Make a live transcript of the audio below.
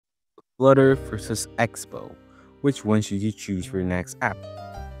Flutter versus Expo. Which one should you choose for your next app?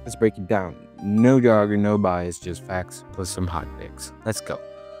 Let's break it down. No jargon, no bias, just facts plus some hot takes. Let's go.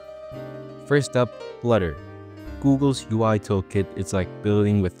 First up, Flutter. Google's UI toolkit is like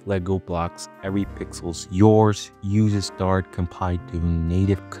building with Lego blocks. Every pixel's yours. Uses Dart, compiled to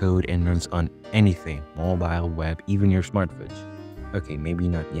native code, and runs on anything, mobile, web, even your smartphone. Okay, maybe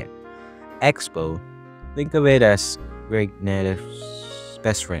not yet. Expo, think of it as React Native's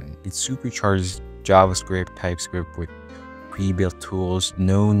best friend. It supercharges JavaScript, TypeScript with pre-built tools,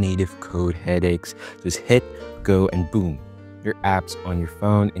 no native code headaches. Just hit, go, and boom. Your app's on your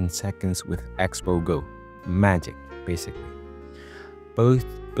phone in seconds with Expo Go. Magic, basically. Both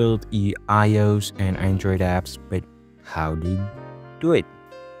build iOS and Android apps, but how do you do it?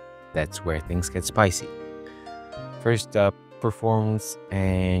 That's where things get spicy. First up, performance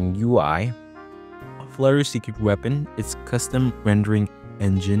and UI. Flutter's secret weapon is custom rendering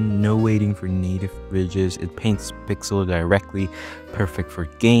engine, no waiting for native bridges. It paints pixel directly, perfect for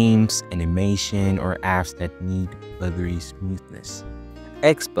games, animation, or apps that need buttery smoothness.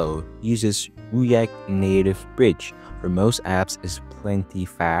 Expo uses React Native Bridge. For most apps, is plenty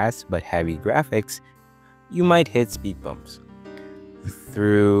fast but heavy graphics. You might hit speed bumps.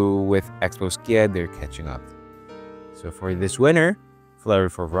 Through with Expo's gear, they're catching up. So for this winner, Flutter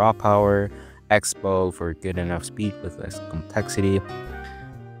for raw power, Expo for good enough speed with less complexity.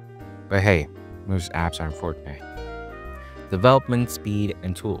 But hey, most apps aren't Fortnite. Development speed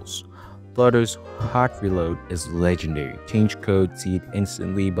and tools. Flutter's hot reload is legendary. Change code, see it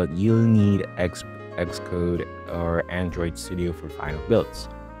instantly, but you'll need Xcode or Android Studio for final builds.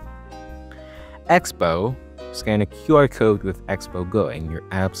 Expo, scan a QR code with Expo Go and your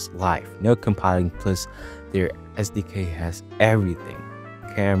app's live. No compiling, plus their SDK has everything.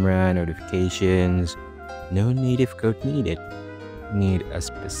 Camera, notifications, no native code needed. Need a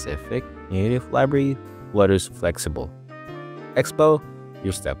specific native library? Flutter's flexible. Expo,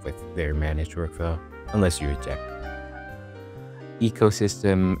 you're stuck with their managed workflow, unless you reject.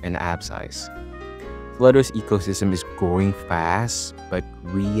 Ecosystem and app size. Flutter's ecosystem is growing fast, but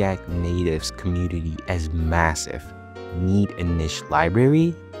React Native's community is massive. Need a niche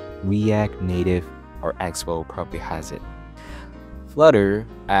library? React Native or Expo probably has it. Flutter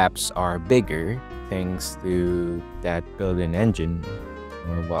apps are bigger thanks to that built-in engine,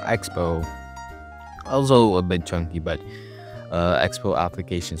 while Expo also a bit chunky, but Expo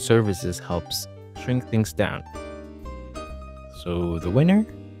application services helps shrink things down. So the winner?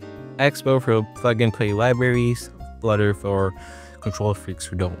 Expo for plug-and-play libraries, Flutter for control freaks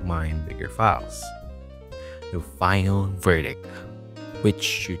who don't mind bigger files. The final verdict. Which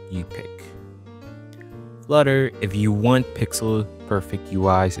should you pick? Flutter, if you want pixel-perfect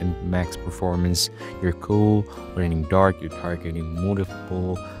UIs and max performance, you're cool. Running Dart, you're targeting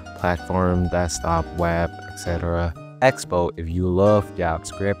multiple platform, desktop, web, etc. Expo, if you love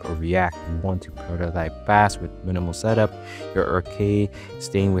JavaScript or React and want to prototype fast with minimal setup, you're okay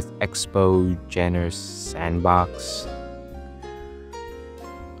staying with Expo generous sandbox.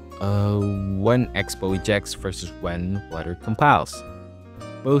 When Expo ejects versus when Flutter compiles.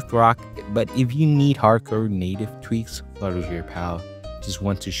 Both rock, but if you need hardcore native tweaks, Flutter's your pal. Just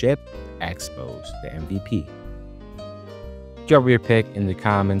want to ship? Expo's the MVP. Drop your pick in the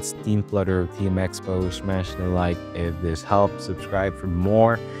comments, Team Flutter or Team Expo. Smash the like if this helped, subscribe for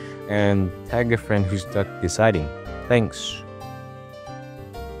more, and tag a friend who's stuck deciding. Thanks.